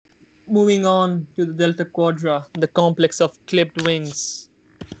Moving on to the Delta Quadra, the complex of clipped wings.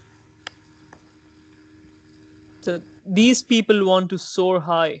 So these people want to soar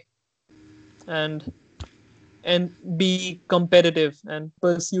high and and be competitive and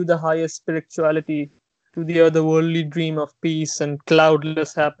pursue the highest spirituality to the otherworldly dream of peace and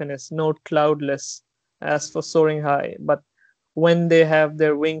cloudless happiness. Note cloudless as for soaring high. But when they have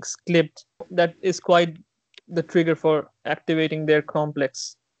their wings clipped, that is quite the trigger for activating their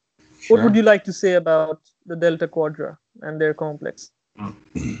complex. What would Sure. you like to say about the Delta Quadra and their complex?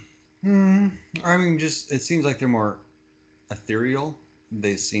 Hmm. I mean, just it seems like they're more ethereal.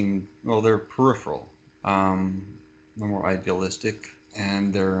 They seem well, they're peripheral. They're more idealistic,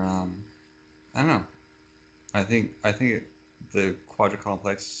 and they're I don't know. I think the quadra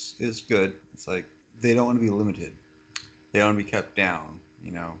complex is good. It's like they don't want to be limited. They don't want to be kept down.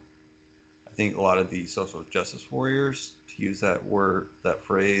 I think a lot of the social justice warriors, to use that word, that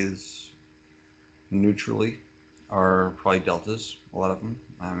phrase neutrally, are probably deltas. A lot of them.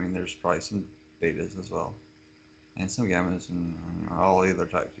 I mean, there's probably some betas as well, and some gammas and all the other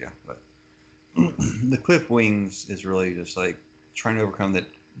types. Yeah, but the clip wings is really just like trying to overcome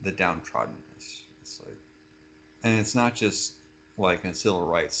the downtroddenness. It's like, and it's not just like a civil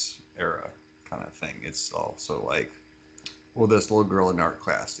rights era kind of thing. It's also like, well, this little girl in art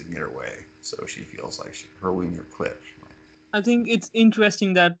class didn't get her way, so she feels like her wings are clipped. I think it's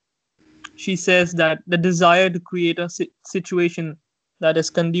interesting that she says that the desire to create a situation that is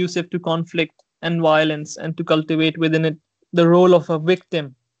conducive to conflict and violence and to cultivate within it the role of a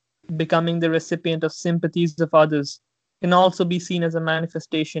victim, becoming the recipient of sympathies of others, can also be seen as a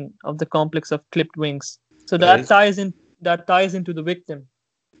manifestation of the complex of clipped wings. So That is, that ties into the victim,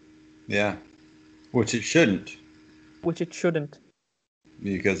 yeah, which it shouldn't, which it shouldn't.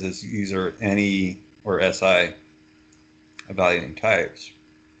 because these are NE or SI evaluating types.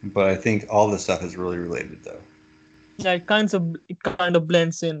 But I think all this stuff is really related, though. Yeah, it kind of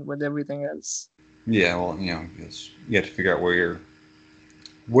blends in with everything else. Yeah, well, because you have to figure out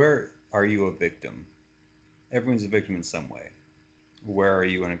where are you a victim? Everyone's a victim in some way. Where are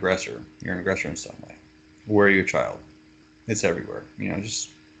you an aggressor? You're an aggressor in some way. Where are you a child? It's everywhere. Just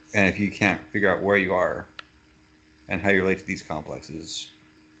and if you can't figure out where you are and how you relate to these complexes,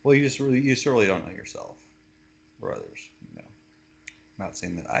 well, you just really don't know yourself or others. Not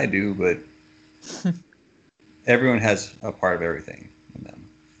saying that I do, but everyone has a part of everything in them.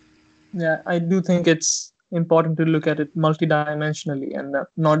 Yeah, I do think it's important to look at it multidimensionally and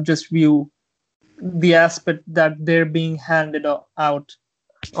not just view the aspect that they're being handed out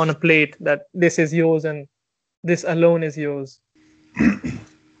on a plate that this is yours and this alone is yours.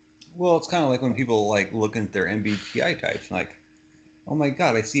 Well, it's kind of like when people like look at their MBTI types, and like, oh my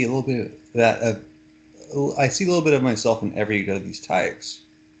god, I see a little bit of that. I see a little bit of myself in every one of these types.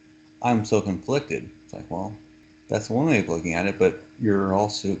 I'm so conflicted. It's like, well, that's one way of looking at it, but you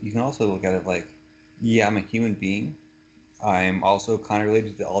can also look at it like, yeah, I'm a human being. I'm also kind of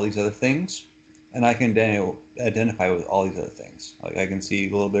related to all these other things, and I can identify with all these other things. Like I can see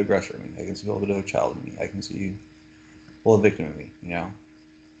a little bit of aggressor in me. I can see a little bit of a child in me. I can see a little victim in me.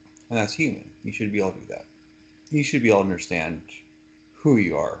 And that's human. You should be able to do that. You should be able to understand who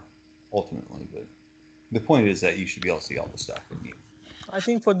you are ultimately, but the point is that you should be able to see all the stuff in you. I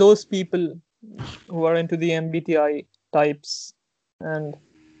think for those people who are into the MBTI types and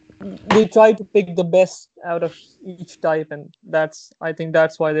they try to pick the best out of each type, and I think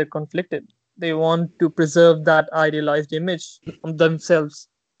that's why they're conflicted. They want to preserve that idealized image of themselves.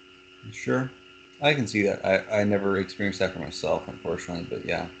 Sure, I can see that. I never experienced that for myself, unfortunately, but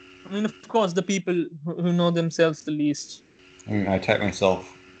yeah. I mean, of course, the people who know themselves the least. I mean, I typed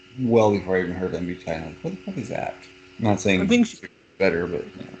myself well before I even heard MBTI. I'm like, what the fuck is that? I'm not I saying think, better, but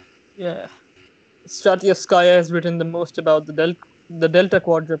yeah, Stratiaskaya has written the most about the Delta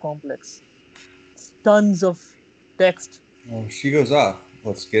Quadra complex. Tons of text. well, she goes off.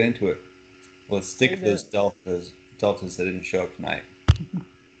 Let's get into it. Let's stick Hey to those there. deltas that didn't show up tonight.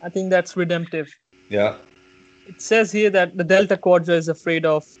 I think that's redemptive. Yeah. It says here that the Delta Quadra is afraid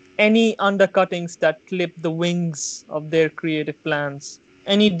of any undercuttings that clip the wings of their creative plans,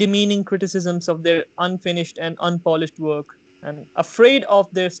 any demeaning criticisms of their unfinished and unpolished work, and afraid of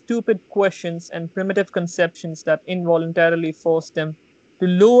their stupid questions and primitive conceptions that involuntarily force them to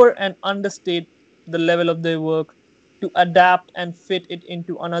lower and understate the level of their work, to adapt and fit it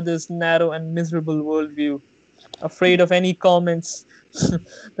into another's narrow and miserable worldview, afraid of any comments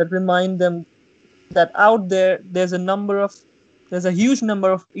that remind them that out there there's a huge number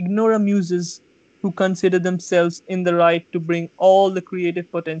of ignoramuses who consider themselves in the right to bring all the creative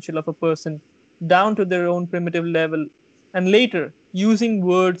potential of a person down to their own primitive level and later using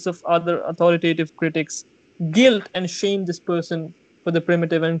words of other authoritative critics, guilt and shame this person for the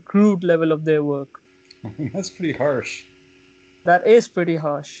primitive and crude level of their work. That's pretty harsh. That is pretty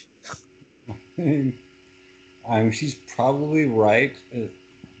harsh. She's probably right.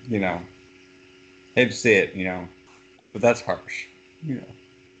 You know, hate to say it, but that's harsh. You know.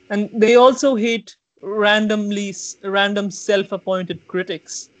 And they also hate random self-appointed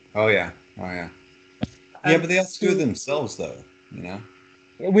critics. Oh yeah, oh yeah, yeah. And But they also do it themselves, though. You know.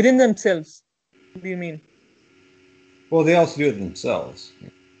 within themselves, what do you mean? Well, they also do it themselves.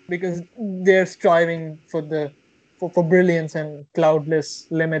 Because they're striving for brilliance and cloudless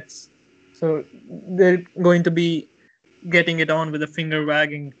limits. So they're going to be getting it on with a finger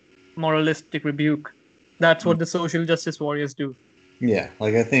wagging moralistic rebuke. That's what the social justice warriors do. Yeah,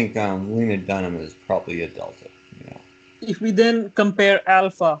 like I think Lena Dunham is probably a Delta. You know. If we then compare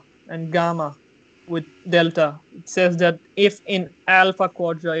alpha and gamma with delta, it says that if in alpha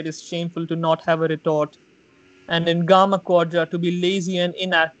quadra it is shameful to not have a retort, and in gamma quadra to be lazy and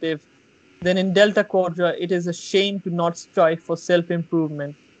inactive, then in delta quadra it is a shame to not strive for self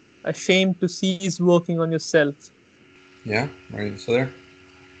improvement, a shame to cease working on yourself. Yeah, right. So there.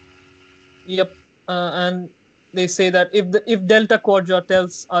 Yep, and they say that if delta quadra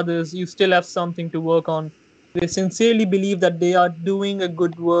tells others you still have something to work on, they sincerely believe that they are doing a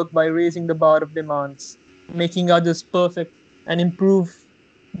good work by raising the bar of demands, making others perfect, and improve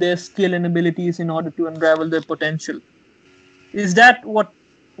their skill and abilities in order to unravel their potential. Is that what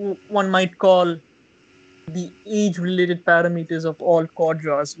one might call the age-related parameters of all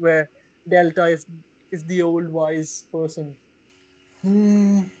quadras, where delta is the old wise person?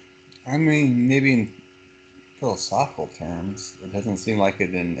 Hmm. I mean, maybe in philosophical terms, it doesn't seem like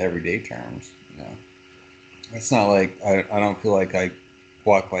it in everyday terms. You know, it's not like I don't feel like I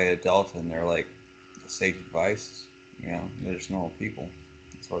walk by a Delta and they're like sage advice. You know, they're just normal people.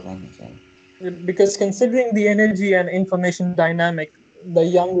 As far as I'm concerned. Because considering the energy and information dynamic, the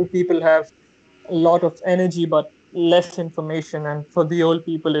younger people have a lot of energy but less information, and for the old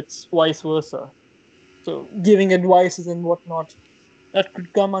people, it's vice versa. So, giving advices and whatnot that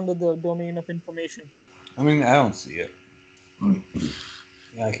could come under the domain of information. I mean, I don't see it.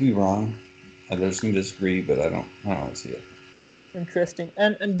 Yeah, I could be wrong. Others can disagree, but I don't see it. Interesting.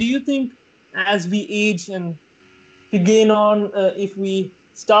 And do you think as we age and to gain on, if we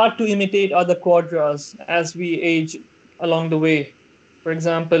start to imitate other quadras as we age along the way, for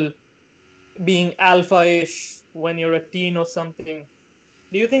example, being alpha-ish when you're a teen or something,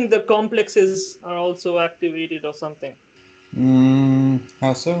 do you think the complexes are also activated or something?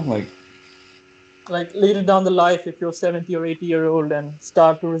 How so? Like, Like later down the life, if you're 70 or 80-year old and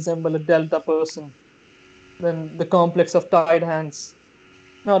start to resemble a delta person, then the complex of tied hands,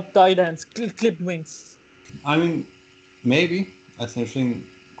 not tied hands, clipped wings. I mean, maybe that's an interesting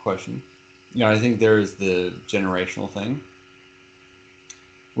question. I think there is the generational thing,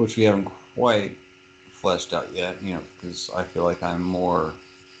 which we haven't quite fleshed out yet. Because I feel like I'm more,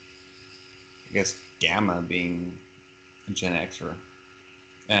 I guess, gamma being a Gen Xer,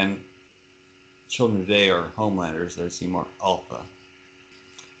 and children today are homelanders. They seem more alpha,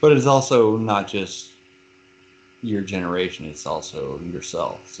 but it's also not just your generation; it's also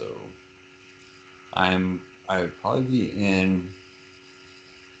yourself. So I would probably be in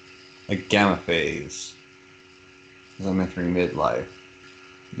a gamma phase because I'm entering midlife.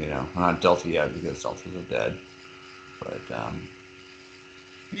 I'm not Delta yet because Deltas are dead. But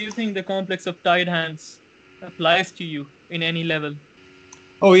Do you think the complex of tied hands applies to you in any level?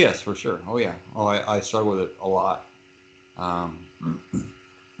 oh yes, for sure. Oh yeah. Oh, I struggle with it a lot, um,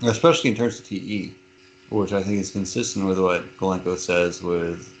 especially in terms of TE, which I think is consistent with what Galenko says.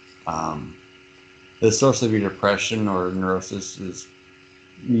 With the source of your depression or neurosis is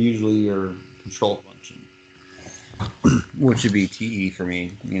usually your control function, which would be TE for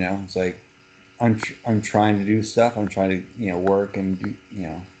me. It's like I'm trying to do stuff. I'm trying to work and do,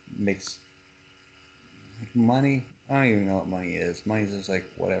 makes money. I don't even know what money is. Money's just like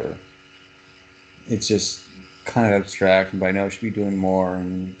whatever. It's just kind of abstract, but I know I should be doing more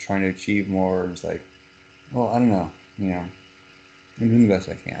and trying to achieve more. And it's like, well, I don't know. I'm doing the best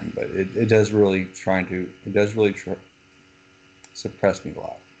I can, but it does really suppress me a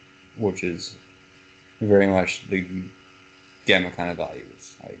lot, which is very much the gamma kind of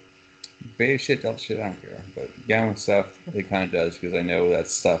values. Like beta shit, delta shit, I don't care. But gamma stuff, it kind of does because I know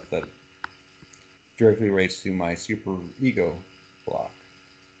that's stuff that directly relates to my super ego block.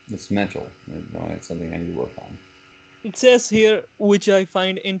 It's mental. It's something I need to work on. It says here, which I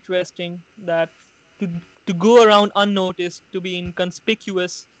find interesting, that to go around unnoticed, to be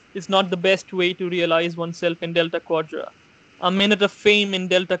inconspicuous, is not the best way to realize oneself in Delta Quadra. A minute of fame in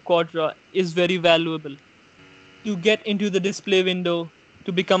Delta Quadra is very valuable. To get into the display window,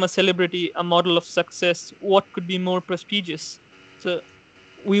 to become a celebrity, a model of success, what could be more prestigious? So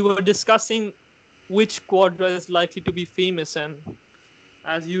we were discussing which Quadra is likely to be famous, and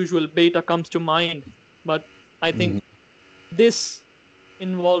as usual, Beta comes to mind. But I Hmm. think this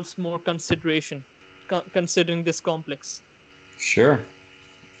involves more consideration, considering this complex. Sure,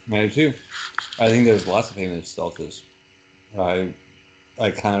 I do too. I think there's lots of famous deltas. I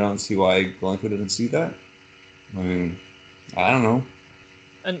I kind of don't see why Blanco doesn't see that. I mean, I don't know.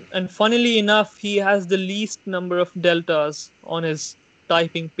 And funnily enough, he has the least number of deltas on his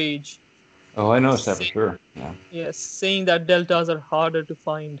typing page. Oh, I noticed that for Say, sure. Yeah, yes, saying that deltas are harder to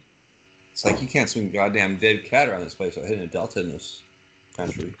find. it's like you can't swing a goddamn dead cat around this place without hitting a delta in this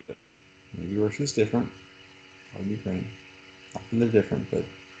country. But maybe Russia's different. Or Ukraine. Often they're different, but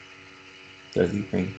there's Ukraine.